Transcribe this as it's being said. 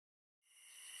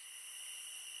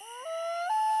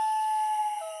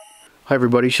Hi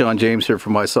everybody, Shawn James here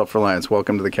from My Self-Reliance.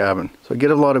 Welcome to the cabin. So I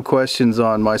get a lot of questions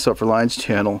on My Self-Reliance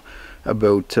channel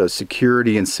about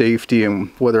security and safety and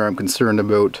whether I'm concerned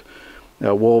about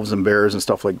wolves and bears and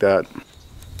stuff like that.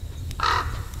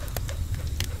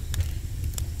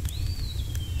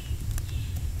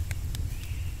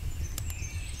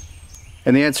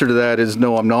 And the answer to that is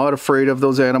no, I'm not afraid of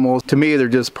those animals. To me, they're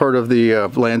just part of the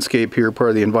landscape here, part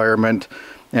of the environment.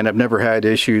 And I've never had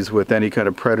issues with any kind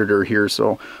of predator here,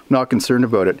 so I'm not concerned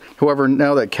about it. However,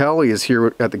 now that Cali is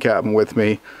here at the cabin with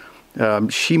me,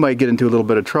 she might get into a little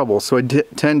bit of trouble. So I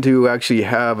tend to actually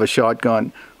have a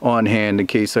shotgun on hand in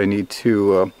case I need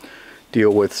to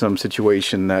deal with some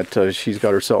situation that she's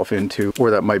got herself into, or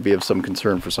that might be of some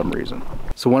concern for some reason.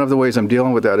 So one of the ways I'm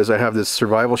dealing with that is I have this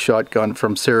survival shotgun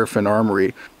from Seraphin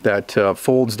Armory that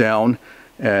folds down,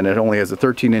 and it only has a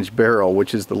 13-inch barrel,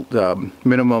 which is the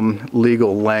minimum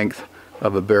legal length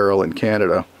of a barrel in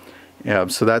Canada.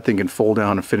 So that thing can fold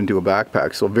down and fit into a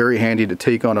backpack. So very handy to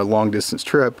take on a long-distance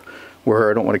trip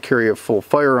where I don't want to carry a full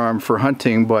firearm for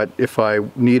hunting, but if I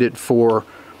need it for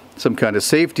some kind of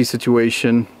safety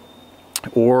situation,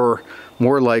 or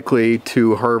more likely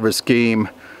to harvest game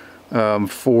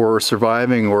for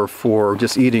surviving or for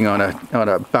just eating on a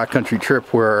backcountry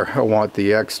trip where I want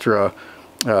the extra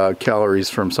calories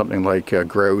from something like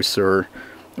grouse or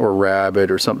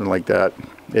rabbit or something like that.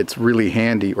 It's really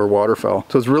handy, or waterfowl.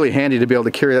 So it's really handy to be able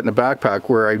to carry that in a backpack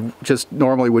where I just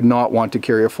normally would not want to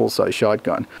carry a full-size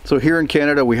shotgun. So here in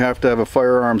Canada we have to have a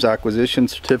firearms acquisition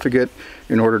certificate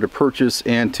in order to purchase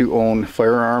and to own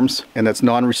firearms, and that's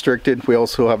non-restricted. We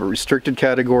also have a restricted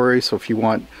category, so if you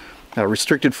want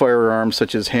restricted firearms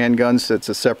such as handguns, it's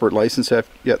a separate license that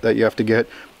you have to get,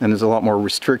 and there's a lot more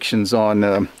restrictions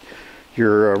on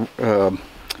your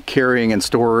carrying and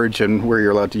storage and where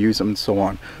you're allowed to use them and so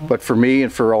on. But for me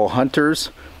and for all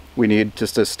hunters, we need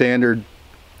just a standard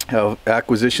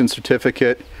acquisition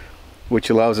certificate which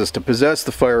allows us to possess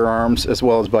the firearms as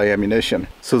well as buy ammunition.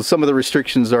 So some of the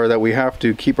restrictions are that we have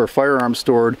to keep our firearms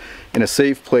stored in a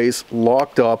safe place,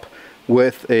 locked up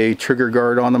with a trigger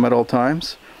guard on them at all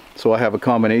times. So I have a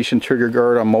combination trigger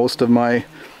guard on most of my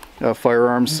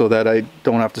firearms so that I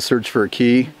don't have to search for a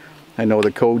key. I know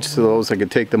the codes to those, I can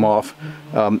take them off.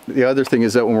 The other thing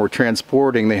is that when we're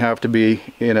transporting, they have to be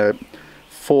in a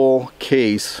full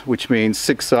case, which means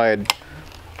 6-side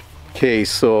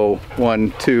case. So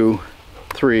 1, 2,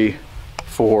 3,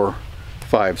 4,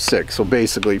 5, 6. So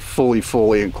basically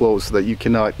fully enclosed so that you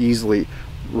cannot easily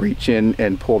reach in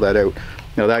and pull that out.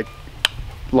 Now that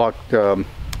locked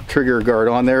trigger guard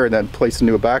on there and then placed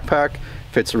into a backpack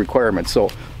fits the requirement. So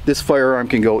this firearm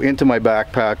can go into my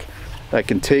backpack. I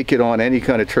can take it on any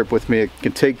kind of trip with me. I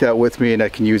can take that with me and I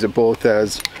can use it both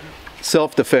as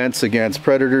self-defense against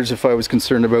predators if I was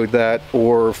concerned about that,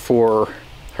 or for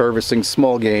harvesting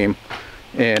small game,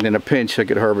 and in a pinch I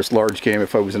could harvest large game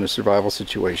if I was in a survival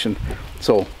situation.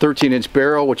 So 13-inch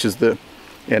barrel, which is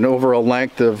an overall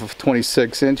length of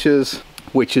 26 inches,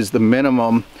 which is the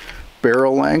minimum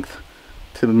barrel length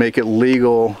to make it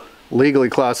legally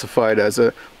classified as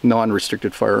a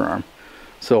non-restricted firearm.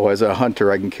 So as a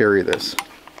hunter I can carry this.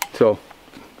 So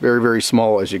very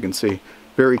small, as you can see,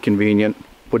 very convenient.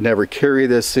 Would never carry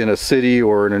this in a city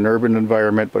or in an urban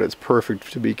environment, but it's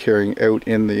perfect to be carrying out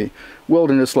in the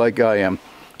wilderness like I am.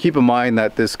 Keep in mind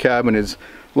that this cabin is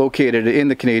located in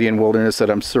the Canadian wilderness, that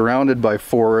I'm surrounded by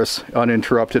forests,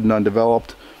 uninterrupted and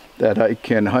undeveloped, that I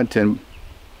can hunt in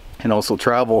and also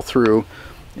travel through,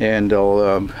 and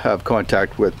I'll have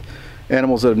contact with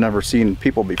animals that have never seen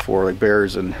people before, like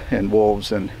bears and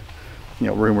wolves, and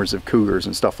rumors of cougars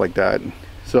and stuff like that.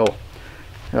 So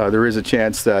there is a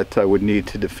chance that I would need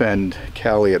to defend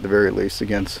Cali at the very least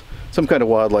against some kind of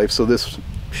wildlife. So this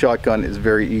shotgun is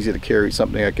very easy to carry,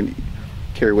 something I can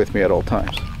carry with me at all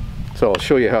times. So I'll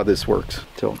show you how this works.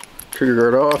 So trigger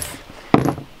guard off,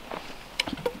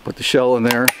 put the shell in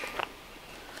there,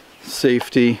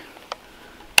 safety.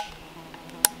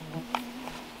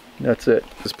 That's it.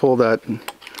 Just pull that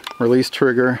release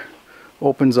trigger,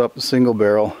 opens up the single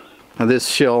barrel. Now this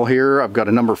shell here, I've got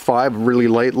a number 5, really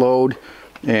light load,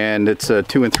 and it's a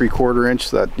 2 3/4 inch,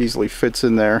 so that easily fits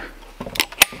in there.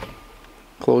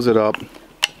 Close it up,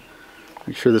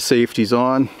 make sure the safety's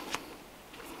on.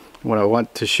 When I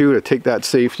want to shoot, I take that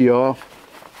safety off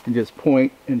and just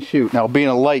point and shoot. Now being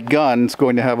a light gun, it's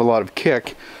going to have a lot of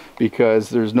kick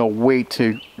because there's no weight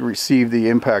to receive the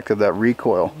impact of that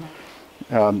recoil.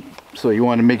 So you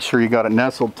want to make sure you got it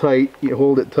nestled tight, you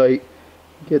hold it tight,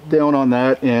 get down on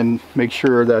that, and make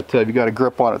sure that you got a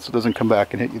grip on it so it doesn't come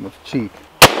back and hit you in the cheek.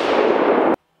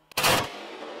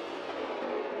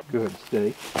 Good,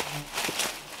 steady.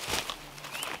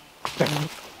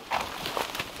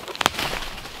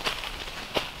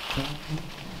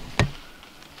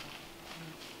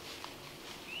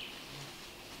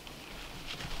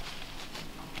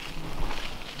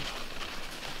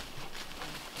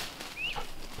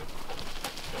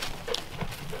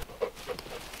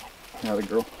 Atta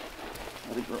girl.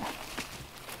 Atta girl.